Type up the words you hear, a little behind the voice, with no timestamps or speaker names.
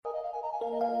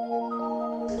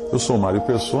Eu sou Mário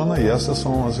Persona e essas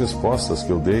são as respostas que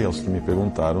eu dei aos que me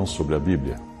perguntaram sobre a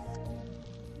Bíblia.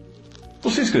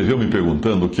 Você escreveu me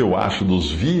perguntando o que eu acho dos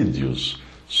vídeos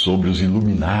sobre os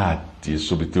Illuminati,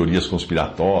 sobre teorias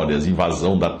conspiratórias,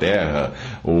 invasão da Terra,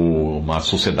 ou uma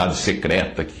sociedade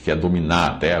secreta que quer dominar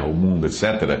a Terra, o mundo,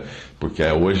 etc. Porque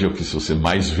hoje o que você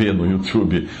mais vê no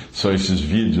YouTube são esses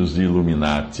vídeos de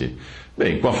Illuminati.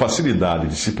 Bem, com a facilidade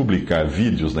de se publicar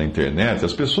vídeos na internet,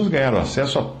 as pessoas ganharam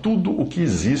acesso a tudo o que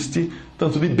existe,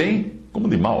 tanto de bem como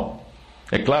de mal.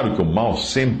 É claro que o mal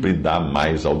sempre dá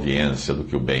mais audiência do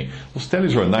que o bem. Os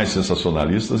telejornais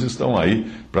sensacionalistas estão aí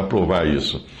para provar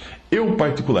isso. Eu,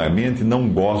 particularmente, não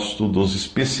gosto dos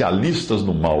especialistas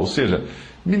no mal, ou seja,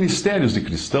 ministérios de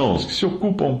cristãos que se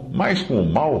ocupam mais com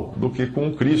o mal do que com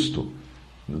o Cristo.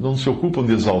 Não se ocupam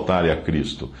de exaltar a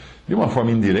Cristo. De uma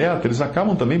forma indireta, eles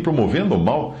acabam também promovendo o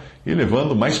mal e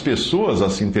levando mais pessoas a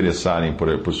se interessarem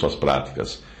por suas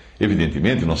práticas.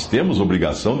 Evidentemente, nós temos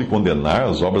obrigação de condenar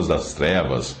as obras das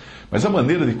trevas, mas a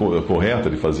maneira correta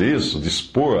de fazer isso, de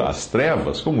expor as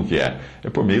trevas, como que é? É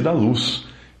por meio da luz,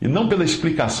 e não pela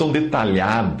explicação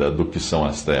detalhada do que são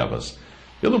as trevas.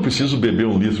 Eu não preciso beber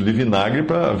um litro de vinagre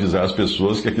para avisar as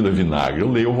pessoas que aquilo é vinagre.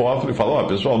 Eu leio o rótulo e falo,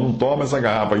 pessoal, não toma essa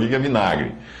garrafa aqui que é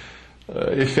vinagre.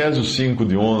 Efésios 5,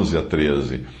 de 11 a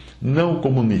 13. Não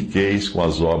comuniqueis com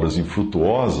as obras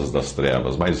infrutuosas das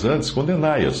trevas, mas antes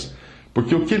condenai-as.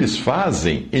 Porque o que eles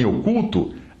fazem em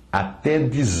oculto, até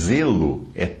dizê-lo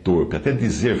é torpe, até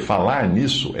falar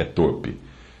nisso é torpe.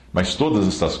 Mas todas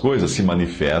estas coisas se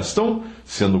manifestam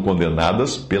sendo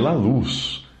condenadas pela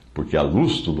luz, porque a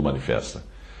luz tudo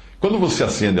manifesta. Quando você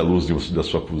acende a luz da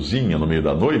sua cozinha no meio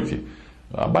da noite,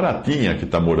 a baratinha que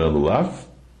está morando lá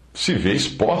se vê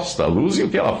exposta à luz e o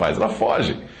que ela faz? Ela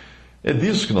foge. É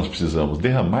disso que nós precisamos,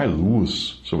 derramar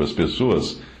luz sobre as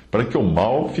pessoas para que o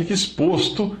mal fique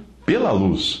exposto pela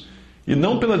luz, e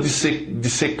não pela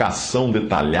dissecação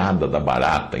detalhada da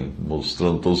barata,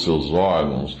 mostrando todos os seus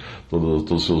órgãos, todos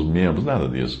os seus membros, nada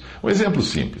disso. Um exemplo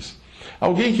simples.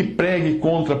 Alguém que pregue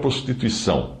contra a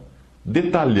prostituição,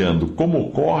 detalhando como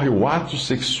ocorre o ato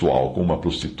sexual com uma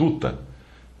prostituta,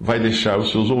 vai deixar os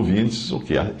seus ouvintes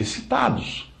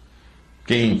excitados.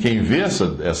 Quem vê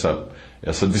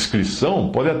essa descrição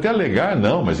pode até alegar,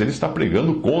 não, mas ele está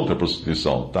pregando contra a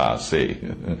prostituição. Tá, sei,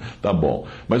 tá bom.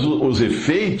 Mas os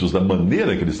efeitos da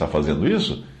maneira que ele está fazendo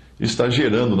isso, está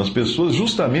gerando nas pessoas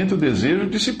justamente o desejo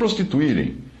de se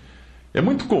prostituírem. É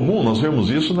muito comum nós vermos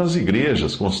isso nas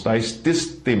igrejas, com os tais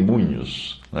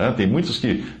testemunhos. Né? Tem muitos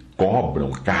que cobram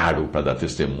caro para dar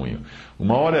testemunho.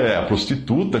 Uma hora é a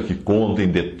prostituta que conta em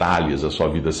detalhes a sua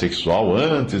vida sexual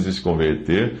antes de se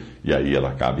converter, e aí ela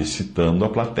acaba excitando a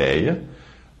plateia.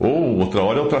 Ou outra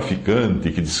hora é o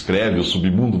traficante que descreve o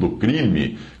submundo do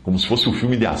crime como se fosse um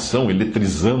filme de ação,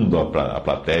 eletrizando a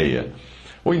plateia.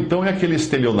 Ou então é aquele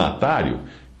estelionatário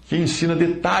que ensina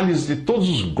detalhes de todos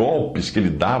os golpes que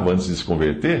ele dava antes de se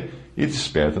converter e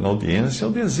desperta na audiência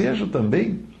o desejo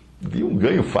também de um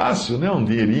ganho fácil, né? Um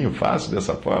dinheirinho fácil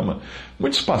dessa forma.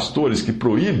 Muitos pastores que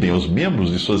proíbem os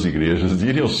membros de suas igrejas de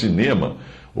irem ao cinema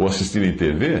ou assistirem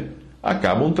TV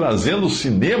acabam trazendo o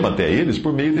cinema até eles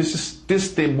por meio desses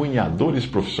testemunhadores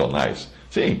profissionais.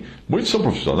 Sim, muitos são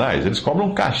profissionais, eles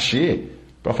cobram cachê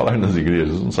para falar nas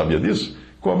igrejas, não sabia disso?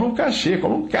 Cobram cachê,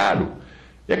 cobram caro.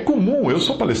 É comum, eu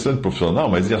sou palestrante profissional,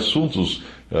 mas de assuntos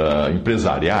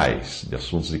empresariais, de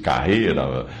assuntos de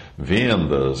carreira,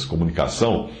 vendas,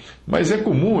 comunicação, mas é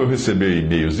comum eu receber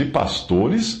e-mails de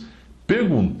pastores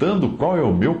perguntando qual é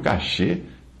o meu cachê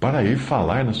para ir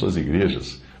falar nas suas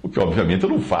igrejas. O que, obviamente, eu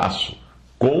não faço,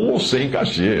 com ou sem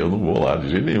cachê, eu não vou lá de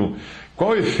jeito nenhum.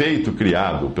 Qual é o efeito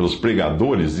criado pelos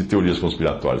pregadores de teorias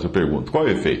conspiratórias? Eu pergunto, qual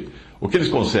é o efeito? O que eles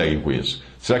conseguem com isso?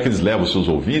 Será que eles levam os seus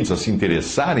ouvintes a se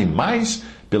interessarem mais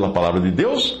pela palavra de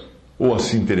Deus ou a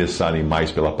se interessarem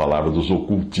mais pela palavra dos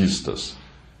ocultistas?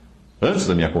 Antes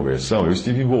da minha conversão, eu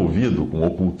estive envolvido com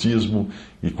ocultismo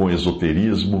e com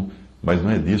esoterismo, mas não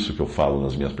é disso que eu falo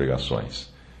nas minhas pregações.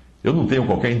 Eu não tenho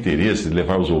qualquer interesse de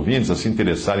levar os ouvintes a se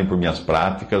interessarem por minhas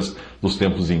práticas dos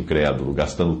tempos de incrédulo,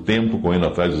 gastando tempo correndo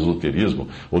atrás do esoterismo,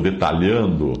 ou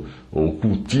detalhando o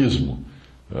ocultismo.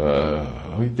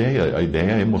 A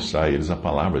ideia é mostrar a eles a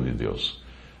palavra de Deus.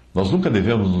 Nós nunca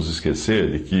devemos nos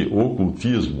esquecer de que o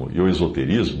ocultismo e o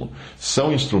esoterismo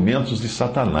são instrumentos de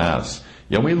Satanás.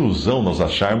 E é uma ilusão nós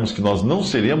acharmos que nós não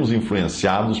seremos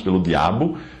influenciados pelo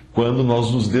diabo quando nós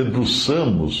nos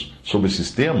debruçamos sobre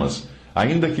esses temas,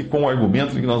 ainda que com o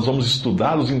argumento de que nós vamos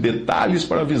estudá-los em detalhes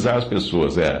para avisar as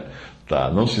pessoas. Tá?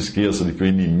 Não se esqueça de que o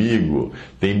inimigo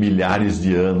tem milhares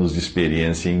de anos de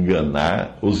experiência em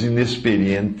enganar os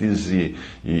inexperientes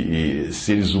e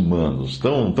seres humanos,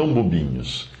 tão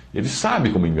bobinhos. Ele sabe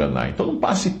como enganar, então não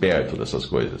passe perto dessas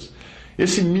coisas.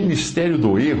 Esse ministério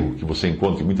do erro que você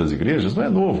encontra em muitas igrejas não é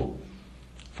novo.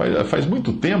 Faz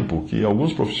muito tempo que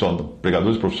alguns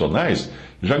pregadores profissionais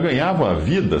já ganhavam a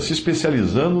vida se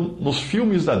especializando nos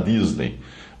filmes da Disney,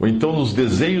 ou então nos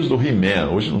desenhos do He-Man.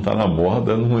 Hoje não está na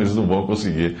moda, eles não vão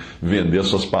conseguir vender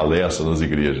suas palestras nas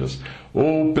igrejas.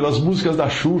 Ou pelas músicas da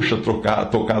Xuxa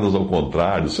tocadas ao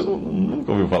contrário. Você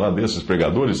nunca ouviu falar desses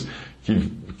pregadores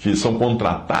que são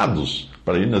contratados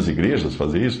para ir nas igrejas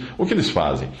fazer isso? O que eles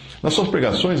fazem? Nas suas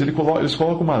pregações, eles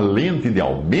colocam uma lente de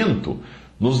aumento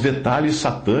nos detalhes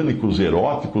satânicos,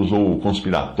 eróticos ou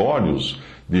conspiratórios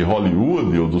de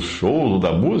Hollywood, ou dos shows, ou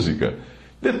da música.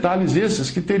 Detalhes esses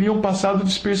que teriam passado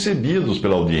despercebidos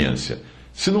pela audiência,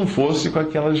 se não fosse com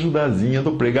aquela ajudazinha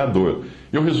do pregador.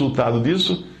 E o resultado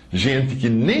disso, gente que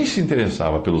nem se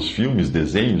interessava pelos filmes,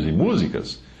 desenhos e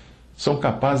músicas, são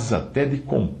capazes até de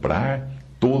comprar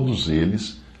todos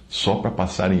eles, só para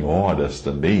passarem horas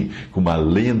também com uma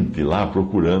lente lá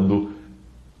procurando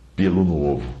pelo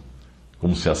novo.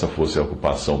 Como se essa fosse a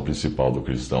ocupação principal do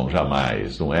cristão.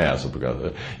 Jamais, não é essa.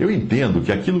 Eu entendo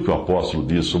que aquilo que o apóstolo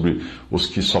diz sobre os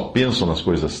que só pensam nas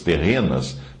coisas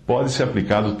terrenas pode ser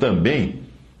aplicado também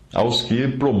aos que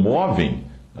promovem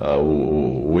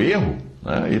o erro,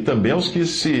 né? E também aos que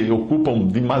se ocupam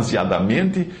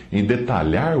demasiadamente em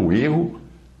detalhar o erro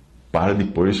para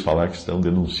depois falar que estão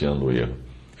denunciando o erro.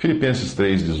 Filipenses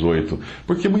 3,18,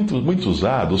 porque muitos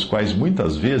há, dos quais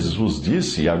muitas vezes vos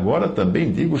disse, e agora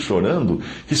também digo chorando,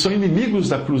 que são inimigos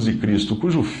da cruz de Cristo,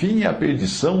 cujo fim é a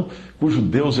perdição, cujo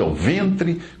Deus é o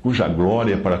ventre, cuja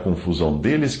glória é para a confusão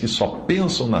deles, que só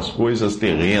pensam nas coisas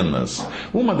terrenas.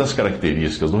 Uma das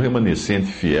características do remanescente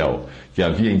fiel que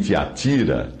havia em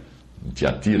Tiatira,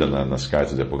 nas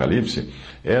cartas de Apocalipse,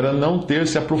 era não ter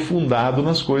se aprofundado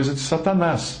nas coisas de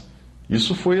Satanás.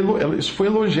 Isso foi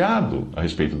elogiado a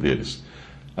respeito deles.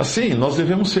 Assim, nós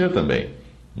devemos ser também.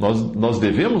 Nós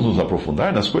devemos nos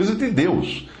aprofundar nas coisas de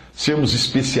Deus. Sermos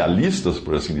especialistas,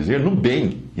 por assim dizer, no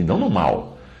bem e não no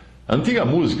mal. A antiga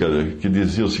música que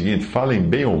dizia o seguinte: falem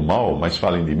bem ou mal, mas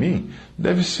falem de mim,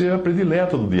 deve ser a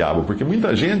predileta do diabo, porque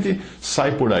muita gente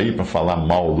sai por aí para falar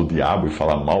mal do diabo e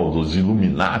falar mal dos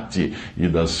Illuminati e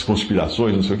das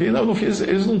conspirações, não sei o quê.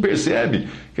 Eles não percebem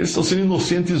que eles estão sendo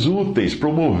inocentes úteis,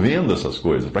 promovendo essas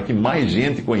coisas, para que mais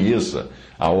gente conheça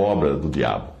a obra do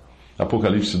diabo.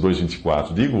 Apocalipse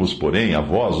 2,24: digo-vos, porém, a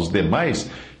vós, os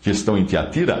demais que estão em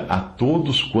Tiatira, a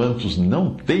todos quantos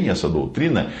não têm essa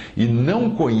doutrina e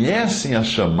não conhecem as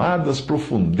chamadas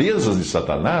profundezas de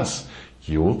Satanás,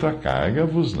 que outra carga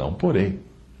vos não porei.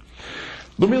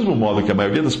 Do mesmo modo que a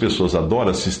maioria das pessoas adora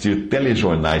assistir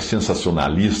telejornais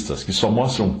sensacionalistas que só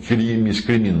mostram crimes,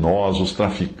 criminosos,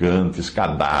 traficantes,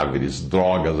 cadáveres,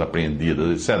 drogas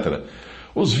apreendidas, etc.,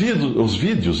 os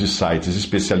vídeos e sites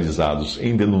especializados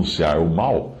em denunciar o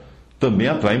mal também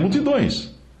atraem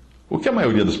multidões. O que a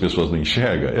maioria das pessoas não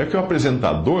enxerga é que o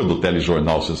apresentador do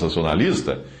telejornal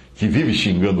sensacionalista, que vive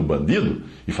xingando o bandido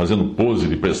e fazendo pose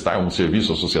de prestar um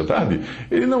serviço à sociedade,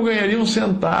 ele não ganharia um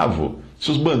centavo se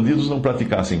os bandidos não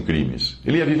praticassem crimes.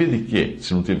 Ele ia viver de quê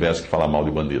se não tivesse que falar mal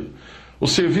de bandido? O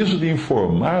serviço de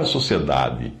informar a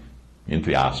sociedade,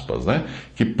 entre aspas, né,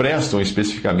 que prestam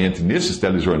especificamente nesses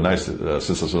telejornais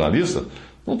sensacionalistas,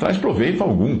 não traz proveito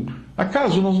algum.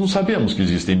 Acaso nós não sabemos que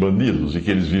existem bandidos e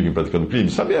que eles vivem praticando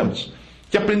crimes? Sabemos.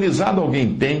 Que aprendizado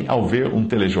alguém tem ao ver um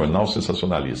telejornal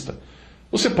sensacionalista?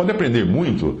 Você pode aprender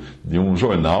muito de um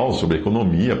jornal sobre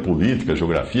economia, política,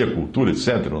 geografia, cultura,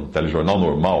 etc., um telejornal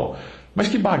normal. Mas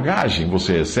que bagagem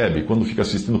você recebe quando fica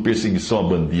assistindo perseguição a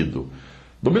bandido?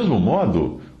 Do mesmo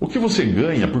modo, o que você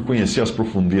ganha por conhecer as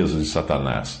profundezas de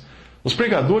Satanás? Os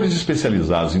pregadores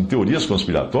especializados em teorias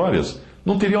conspiratórias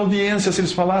não teriam audiência se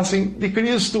eles falassem de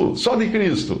Cristo, só de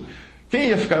Cristo. Quem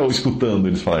ia ficar escutando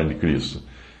eles falarem de Cristo?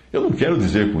 Eu não quero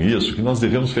dizer com isso que nós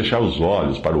devemos fechar os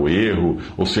olhos para o erro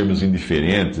ou sermos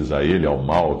indiferentes a ele, ao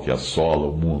mal que assola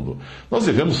o mundo. Nós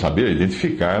devemos saber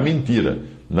identificar a mentira,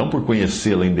 não por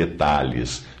conhecê-la em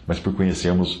detalhes, mas por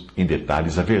conhecermos em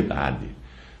detalhes a verdade.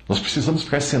 Nós precisamos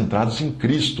ficar centrados em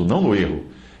Cristo, não no erro.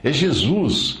 É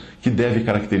Jesus que deve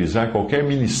caracterizar qualquer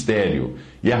ministério,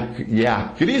 e é a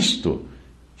Cristo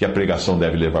que a pregação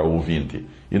deve levar o ouvinte,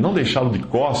 e não deixá-lo de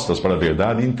costas para a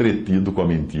verdade, entretido com a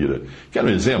mentira. Quer um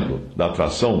exemplo da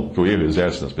atração que o erro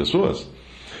exerce nas pessoas?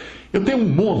 Eu tenho um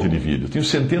monte de vídeos, tenho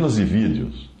centenas de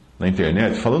vídeos na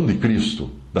internet falando de Cristo,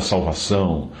 da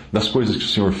salvação, das coisas que o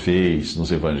Senhor fez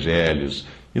nos evangelhos,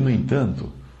 e no entanto,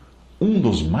 um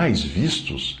dos mais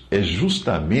vistos é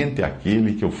justamente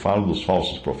aquele que eu falo dos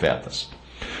falsos profetas.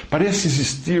 Parece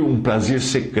existir um prazer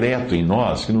secreto em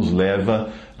nós que nos leva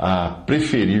a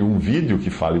preferir um vídeo que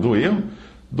fale do erro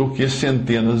do que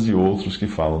centenas de outros que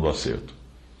falam do acerto.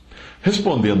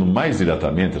 Respondendo mais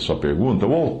diretamente a sua pergunta,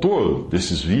 o autor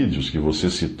desses vídeos que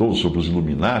você citou sobre os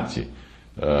Illuminati,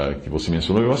 que você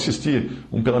mencionou, eu assisti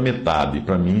um pela metade.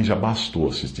 Para mim já bastou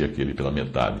assistir aquele pela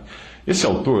metade. Esse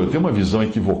autor tem uma visão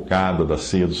equivocada da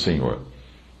ceia do Senhor.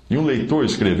 E um leitor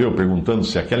escreveu perguntando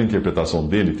se aquela interpretação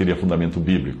dele teria fundamento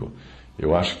bíblico.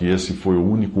 Eu acho que esse foi o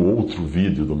único outro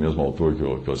vídeo do mesmo autor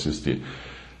que eu assisti.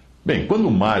 Bem, quando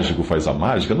o mágico faz a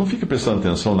mágica, não fique prestando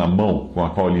atenção na mão com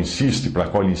a qual ele insiste, para a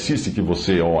qual ele insiste que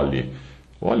você olhe.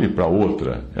 Olhe para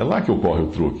outra. É lá que ocorre o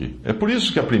truque. É por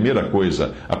isso que a primeira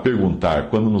coisa a perguntar,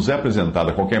 quando nos é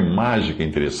apresentada qualquer mágica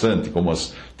interessante, como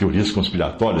as teorias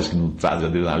conspiratórias que nos trazem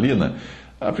adrenalina,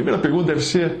 a primeira pergunta deve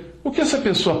ser: o que essa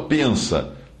pessoa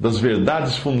pensa das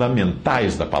verdades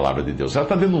fundamentais da palavra de Deus? Ela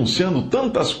está denunciando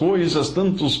tantas coisas,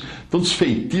 tantos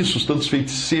feitiços, tantos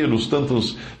feiticeiros,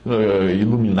 tantos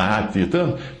Illuminati.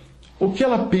 O que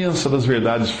ela pensa das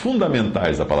verdades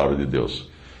fundamentais da palavra de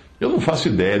Deus? Eu não faço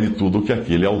ideia de tudo o que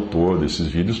aquele autor desses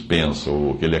vídeos pensa,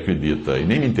 ou o que ele acredita, e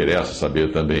nem me interessa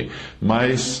saber também.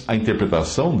 Mas a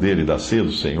interpretação dele da ceia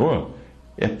do Senhor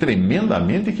é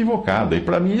tremendamente equivocada, e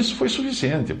para mim isso foi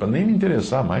suficiente, para nem me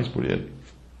interessar mais por ele.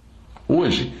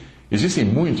 Hoje, existem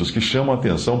muitos que chamam a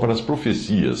atenção para as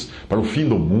profecias, para o fim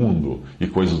do mundo e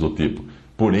coisas do tipo,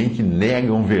 porém que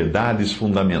negam verdades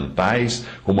fundamentais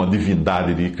como a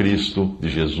divindade de Cristo, de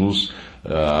Jesus,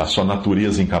 a sua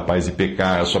natureza incapaz de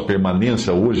pecar, a sua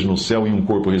permanência hoje no céu em um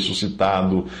corpo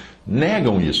ressuscitado.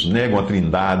 Negam isso, negam a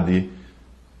Trindade,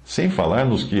 sem falar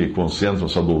nos que concentram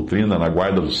sua doutrina na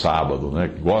guarda do sábado, né?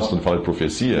 Que gostam de falar de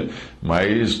profecia,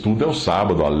 mas tudo é o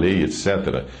sábado, a lei,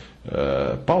 etc.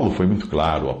 Paulo foi muito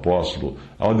claro, o apóstolo,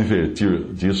 ao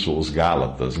advertir disso os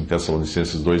Gálatas, em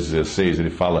Tessalonicenses 2,16, ele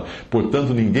fala: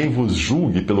 portanto, ninguém vos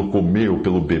julgue pelo comer ou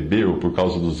pelo beber, ou por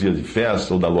causa dos dias de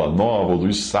festa, ou da lua nova, ou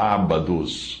dos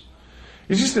sábados.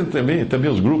 Existem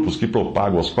também os grupos que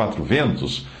propagam aos quatro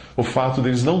ventos o fato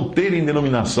deles não terem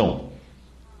denominação,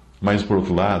 mas, por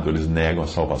outro lado, eles negam a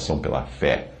salvação pela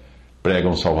fé,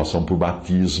 pregam salvação por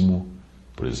batismo,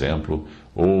 por exemplo,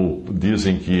 ou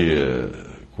dizem que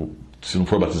se não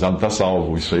for batizado, não está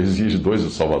salvo. Isso aí exige dois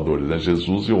salvadores, né?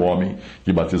 Jesus e o homem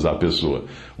que batizar a pessoa.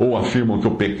 Ou afirmam que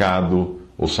o pecado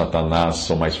ou Satanás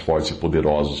são mais fortes e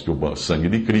poderosos que o sangue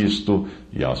de Cristo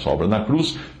e a sua obra na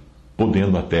cruz,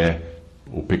 podendo até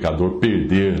o pecador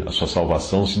perder a sua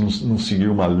salvação se não seguir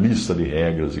uma lista de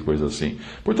regras e coisas assim.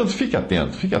 Portanto, fique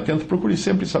atento, procure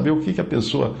sempre saber o que a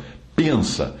pessoa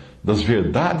pensa das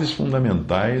verdades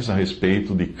fundamentais a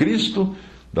respeito de Cristo,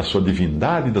 da sua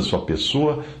divindade, da sua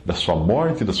pessoa, da sua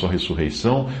morte, da sua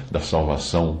ressurreição, da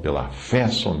salvação pela fé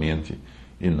somente,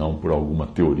 e não por alguma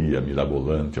teoria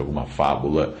mirabolante, alguma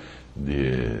fábula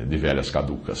de velhas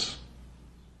caducas.